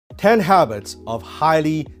10 habits of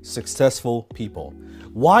highly successful people.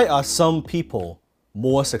 Why are some people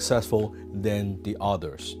more successful than the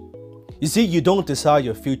others? You see, you don't decide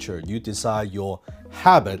your future, you decide your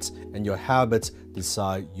habits, and your habits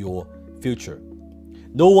decide your future.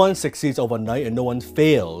 No one succeeds overnight and no one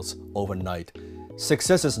fails overnight.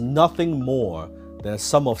 Success is nothing more than a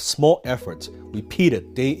sum of small efforts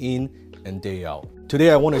repeated day in and day out.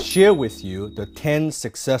 Today I want to share with you the 10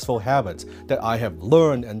 successful habits that I have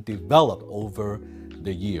learned and developed over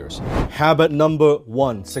the years. Habit number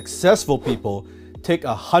 1, successful people take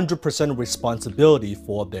 100% responsibility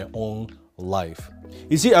for their own life.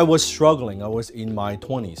 You see, I was struggling. I was in my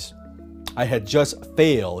 20s. I had just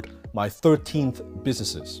failed my 13th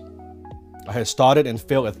businesses. I had started and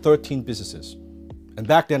failed at 13 businesses. And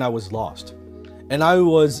back then I was lost. And I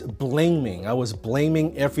was blaming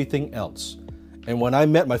everything else. And when I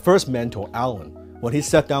met my first mentor, Alan, when he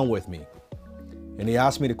sat down with me and he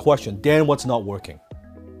asked me the question, Dan, what's not working?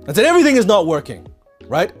 I said, everything is not working,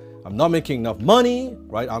 right? I'm not making enough money,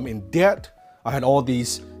 right? I'm in debt. I had all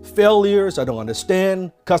these failures. I don't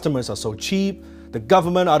understand. Customers are so cheap. The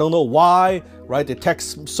government, I don't know why, right? The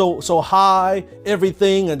tax so high,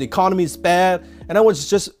 everything, and the economy is bad. And I was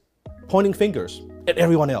just pointing fingers at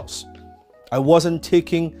everyone else. I wasn't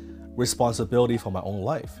taking responsibility for my own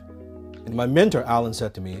life. And my mentor, Alan,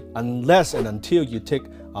 said to me, unless and until you take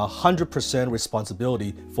 100%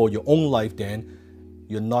 responsibility for your own life, Dan,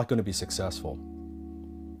 you're not going to be successful.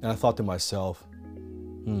 And I thought to myself,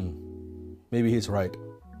 maybe he's right.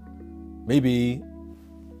 Maybe,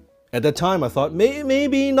 at that time I thought,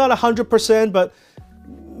 maybe not 100%, but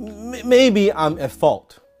maybe I'm at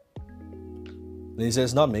fault. And he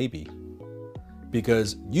says, not maybe.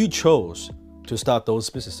 Because you chose to start those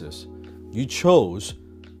businesses. You chose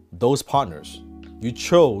those partners. You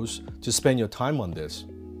chose to spend your time on this.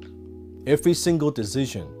 Every single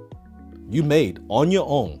decision you made on your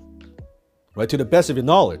own, right, to the best of your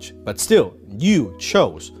knowledge, but still, you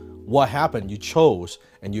chose what happened. You chose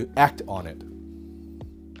and you act on it.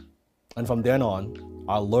 And from then on,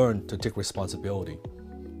 I learned to take responsibility.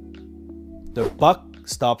 The buck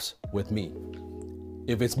stops with me.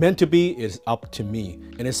 If it's meant to be, it's up to me.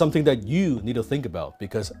 And it's something that you need to think about,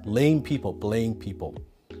 because lame people blame people.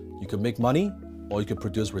 You can make money or you can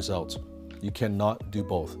produce results. You cannot do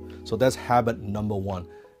both. So that's habit number 1.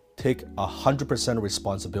 Take 100%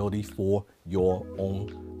 responsibility for your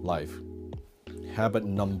own life. Habit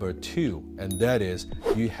number 2, and that is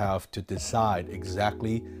you have to decide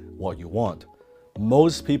exactly what you want.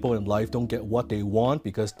 Most people in life don't get what they want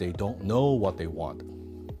because they don't know what they want.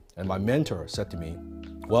 And my mentor said to me,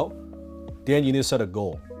 well, Dan, you need to set a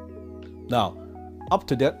goal. Now, up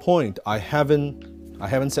to that point, I haven't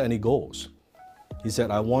set any goals. He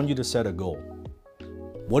said, I want you to set a goal.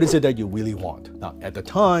 What is it that you really want? Now, at the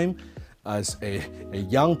time, as a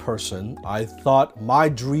young person, I thought my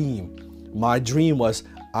dream was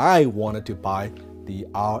I wanted to buy the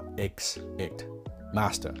RX-8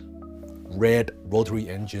 Master, red rotary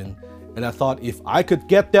engine. And I thought if I could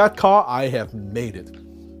get that car, I have made it,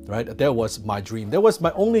 right? That was my dream. That was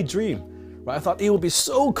my only dream, right? I thought it would be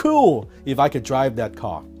so cool if I could drive that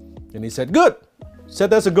car. And he said, good,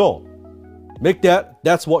 set that as a goal. Make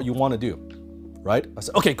that's what you want to do, right? I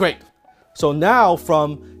said, okay, great. So now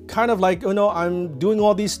from kind of like, I'm doing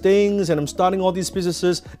all these things and I'm starting all these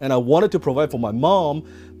businesses and I wanted to provide for my mom,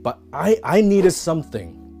 but I needed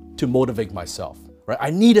something to motivate myself, right?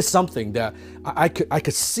 I needed something that I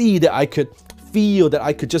could see, that I could feel, that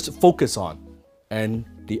I could just focus on. And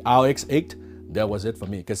the RX-8, that was it for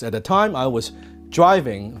me. Because at the time I was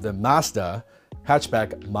driving the Mazda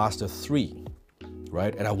hatchback Mazda 3,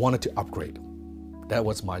 right? And I wanted to upgrade. That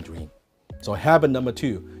was my dream. So habit number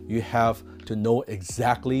 2, you have to know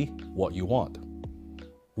exactly what you want.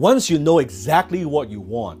 Once you know exactly what you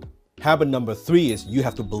want, habit number 3 is you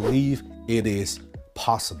have to believe it is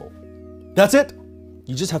possible. That's it.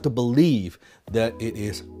 You just have to believe that it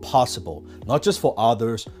is possible, not just for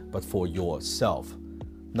others, but for yourself.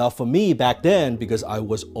 Now for me back then, because I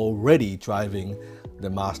was already driving the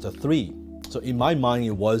Mazda 3, so in my mind,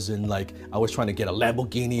 it wasn't like I was trying to get a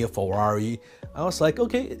Lamborghini, a Ferrari. I was like,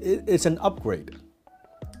 okay, it's an upgrade,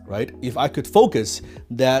 right? If I could focus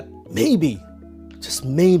that maybe, just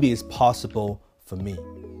maybe it's possible for me.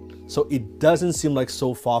 So it doesn't seem like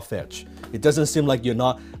so far-fetched. It doesn't seem like you're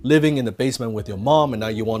not living in the basement with your mom and now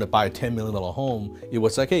you want to buy a $10 million home. It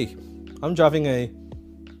was like, hey, I'm driving a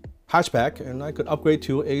hatchback and I could upgrade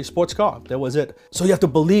to a sports car. That was it. So you have to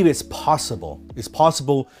believe it's possible. It's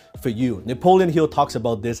possible for you. Napoleon Hill talks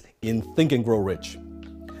about this in Think and Grow Rich.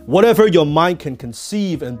 Whatever your mind can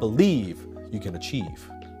conceive and believe, you can achieve.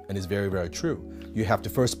 And it's very, very true. you have to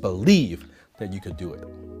first believe that you could do it.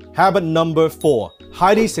 Habit number 4,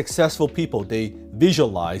 highly successful people, they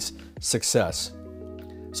visualize success.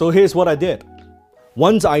 So here's what I did.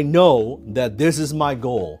 Once I know that this is my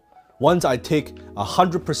goal, once I take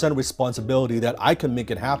 100% responsibility that I can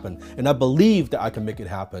make it happen, and I believe that I can make it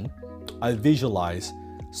happen, I visualize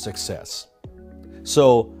success.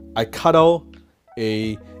 So I cut out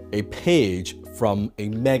a page from a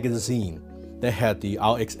magazine that had the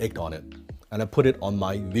RX8 on it, and I put it on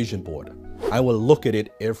my vision board. I would look at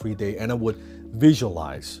it every day and I would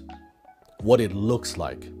visualize what it looks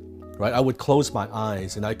like. Right? I would close my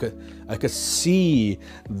eyes and I could see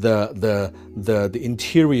the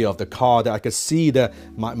interior of the car. That I could see that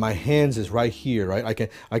my hands is right here, right?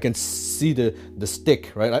 I can see the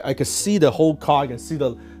stick, right? I can see the whole car. I can see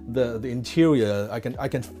the interior. I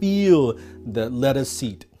can feel the leather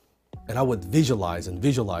seat, and I would visualize and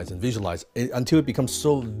visualize and visualize until it becomes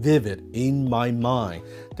so vivid in my mind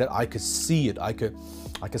that I could see it. I could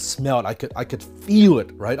smell it. I could feel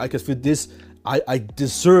it, right? I could feel this. I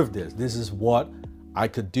deserve this. This is what I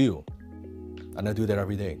could do. And I do that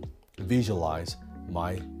every day. Visualize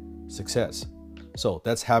my success. So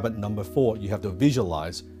that's habit number 4. You have to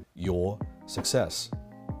visualize your success.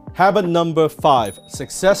 Habit number 5.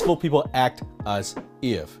 Successful people act as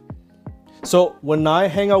if. So when I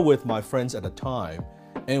hang out with my friends at the time,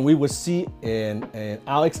 and we would see an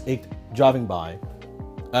RX8 driving by,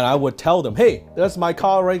 and I would tell them, hey, that's my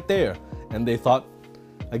car right there. And they thought,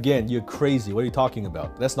 again, you're crazy. What are you talking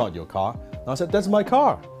about? That's not your car. And I said, that's my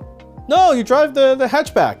car. No, you drive the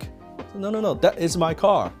hatchback. No, that is my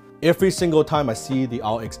car. Every single time I see the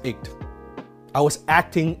RX8, I was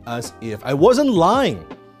acting as if. I wasn't lying.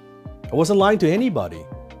 I wasn't lying to anybody.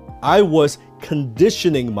 I was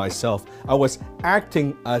conditioning myself. I was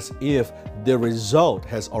acting as if the result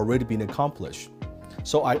has already been accomplished.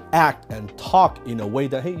 So I act and talk in a way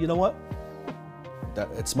that, hey, you know what? That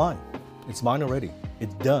it's mine. It's mine already.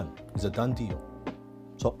 It's done. It's a done deal.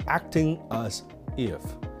 So acting as if.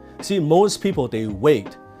 See, most people, they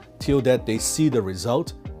wait till that they see the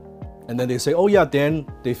result, and then they say, oh yeah, then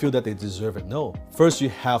they feel that they deserve it. No. First, you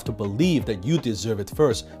have to believe that you deserve it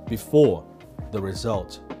first before the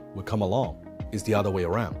result will come along. It's the other way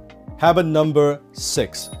around. Habit number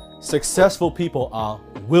 6. Successful people are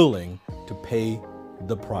willing to pay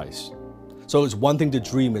the price. So it's one thing to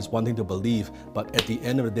dream, it's one thing to believe, but at the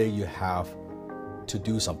end of the day, you have to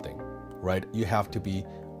do something, right? You have to be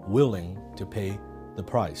willing to pay the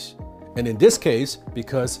price. And in this case,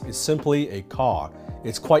 because it's simply a car,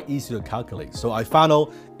 it's quite easy to calculate. So I found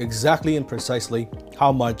out exactly and precisely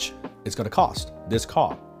how much it's going to cost, this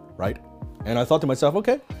car, right? And I thought to myself,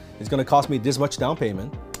 okay, it's going to cost me this much down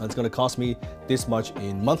payment, and it's going to cost me this much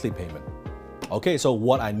in monthly payment. Okay, so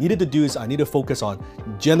what I needed to do is I need to focus on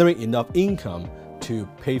generating enough income to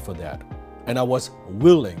pay for that. And I was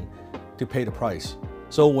willing to pay the price.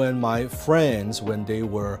 So when my friends, when they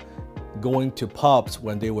were going to pubs,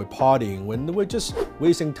 when they were partying, when they were just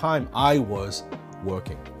wasting time, I was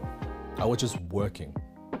working. I was just working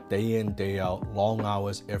day in, day out, long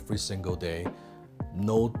hours every single day,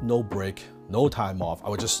 no break, no time off. I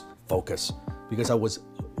would just focus because I was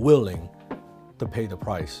willing to pay the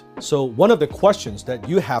price. So one of the questions that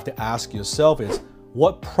you have to ask yourself is,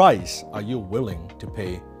 what price are you willing to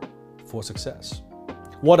pay for success?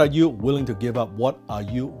 What are you willing to give up? What are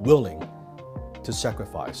you willing to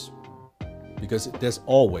sacrifice? Because there's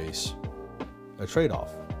always a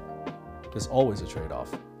trade-off. There's always a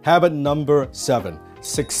trade-off. Habit number 7.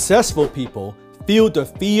 Successful people feel the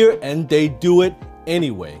fear and they do it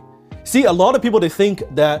anyway. See, a lot of people, they think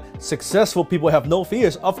that successful people have no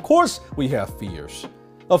fears. Of course we have fears.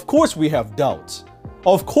 Of course we have doubts.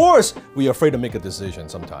 Of course we are afraid to make a decision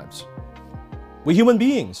sometimes. We're human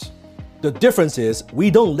beings. The difference is we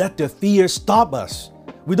don't let the fear stop us.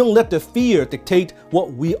 We don't let the fear dictate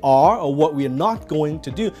what we are or what we are not going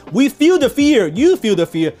to do. We feel the fear, you feel the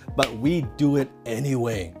fear, but we do it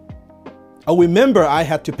anyway. I remember I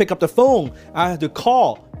had to pick up the phone. I had to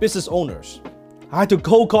call business owners. I had to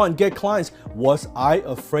cold call and get clients. Was I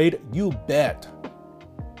afraid? You bet.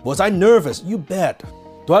 Was I nervous? You bet.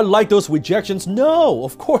 Do I like those rejections? No,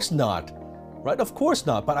 of course not. Right? Of course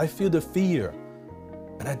not. But I feel the fear.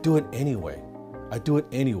 And I do it anyway. I do it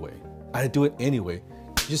anyway. I do it anyway.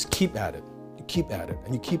 You just keep at it. You keep at it.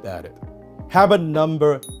 And you keep at it. Habit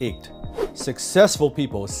number 8. Successful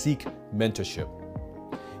people seek mentorship.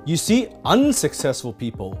 You see, unsuccessful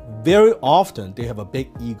people, very often they have a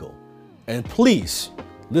big ego. And please,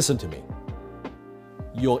 listen to me.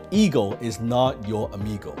 Your ego is not your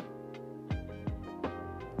amigo.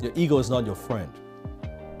 Your ego is not your friend.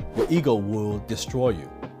 Your ego will destroy you.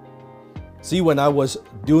 See, when I was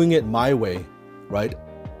doing it my way, right,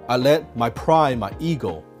 I let my pride, my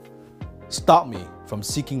ego, stop me from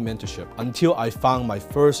seeking mentorship until I found my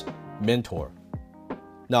first mentor.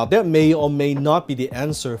 Now, that may or may not be the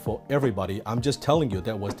answer for everybody. I'm just telling you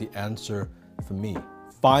that was the answer for me.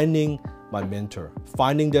 Finding my mentor,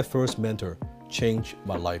 finding that first mentor changed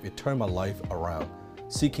my life. It turned my life around.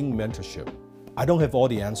 Seeking mentorship. I don't have all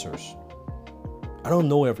the answers. I don't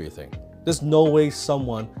know everything. There's no way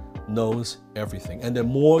someone knows everything. And the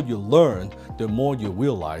more you learn, the more you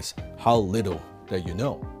realize how little that you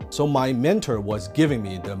know. So my mentor was giving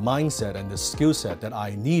me the mindset and the skill set that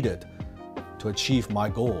I needed to achieve my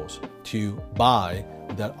goals, to buy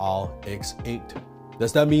that RX-8.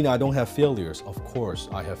 Does that mean I don't have failures? Of course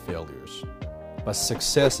I have failures. But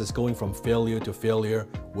success is going from failure to failure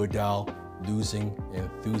without losing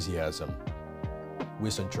enthusiasm.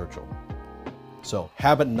 Winston Churchill. So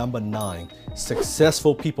habit number 9,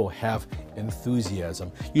 successful people have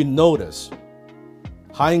enthusiasm. You notice,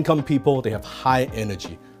 high income people, they have high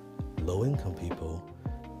energy. Low income people,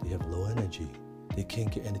 they have low energy. They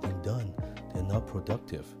can't get anything done. They're not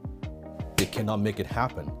productive. They cannot make it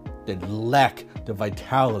happen. They lack the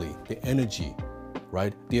vitality, the energy,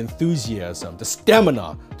 right? The enthusiasm, the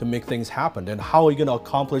stamina to make things happen. Then how are you going to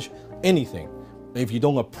accomplish anything if you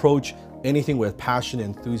don't approach anything with passion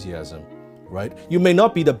and enthusiasm, right? You may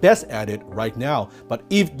not be the best at it right now, but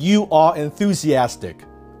if you are enthusiastic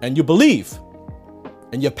and you believe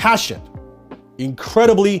and you're passionate,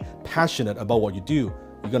 incredibly passionate about what you do,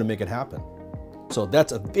 you're going to make it happen. So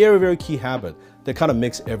that's a very, very key habit that kind of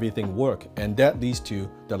makes everything work. And that leads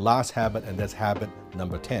to the last habit, and that's habit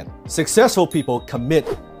number 10. Successful people commit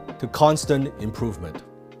to constant improvement.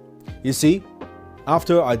 You see,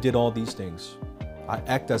 after I did all these things, I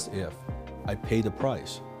act as if I paid the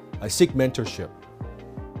price. I seek mentorship.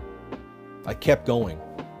 I kept going.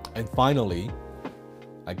 And finally,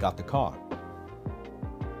 I got the car.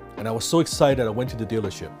 And I was so excited I went to the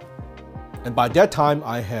dealership. And by that time,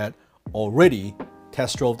 I had already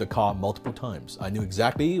test drove the car multiple times. I knew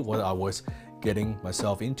exactly what I was getting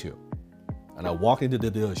myself into. And I walked into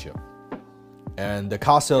the dealership. And the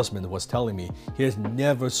car salesman was telling me he has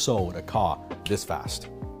never sold a car this fast.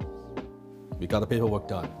 We got the paperwork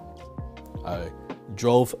done. I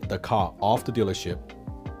drove the car off the dealership.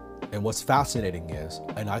 And what's fascinating is,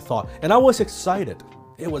 and I was excited.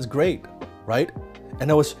 It was great, right? And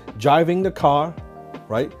I was driving the car,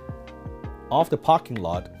 right, off the parking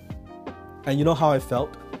lot. And you know how I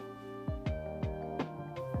felt?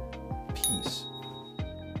 Peace.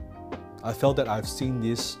 I felt that I've seen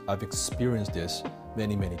this, I've experienced this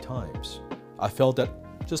many, many times. I felt that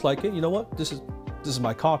just like it, you know what? This is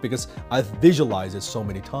my car because I've visualized it so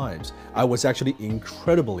many times. I was actually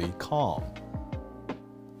incredibly calm.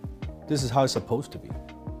 This is how it's supposed to be.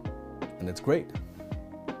 And it's great.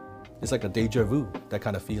 It's like a deja vu, that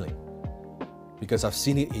kind of feeling. Because I've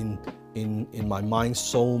seen it in my mind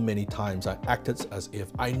so many times. I acted as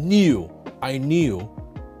if I knew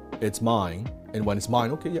it's mine. And when it's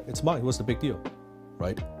mine, okay, yeah, it's mine. What's the big deal,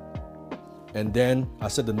 right? And then I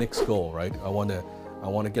set the next goal, right? I want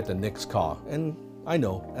to get the next car. And I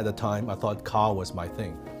know at the time I thought car was my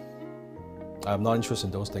thing. I'm not interested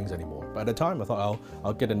in those things anymore. But at the time I thought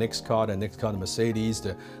I'll get the next car, the Mercedes,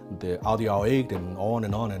 the Audi R8, and on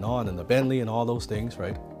and on and on, and the Bentley and all those things,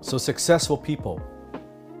 right? So successful people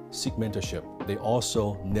seek mentorship. They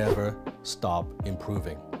also never stop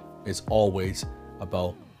improving. It's always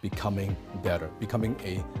about becoming better, becoming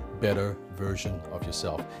a better version of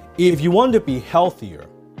yourself. If you want to be healthier,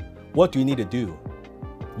 what do you need to do?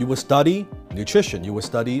 You will study nutrition, you will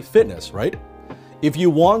study fitness, right? If you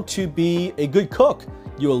want to be a good cook,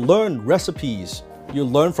 you will learn recipes, you'll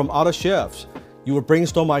learn from other chefs, you will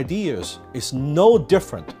brainstorm ideas. It's no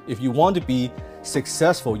different. If you want to be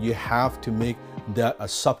successful, you have to make that a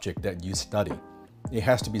subject that you study. It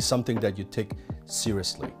has to be something that you take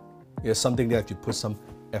seriously. It's something that you put some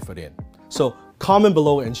effort in. So comment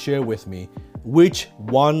below and share with me which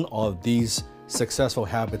one of these successful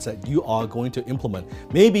habits that you are going to implement.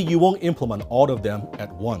 Maybe you won't implement all of them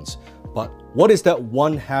at once, but what is that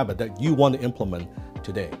one habit that you want to implement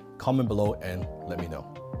today? Comment below and let me know.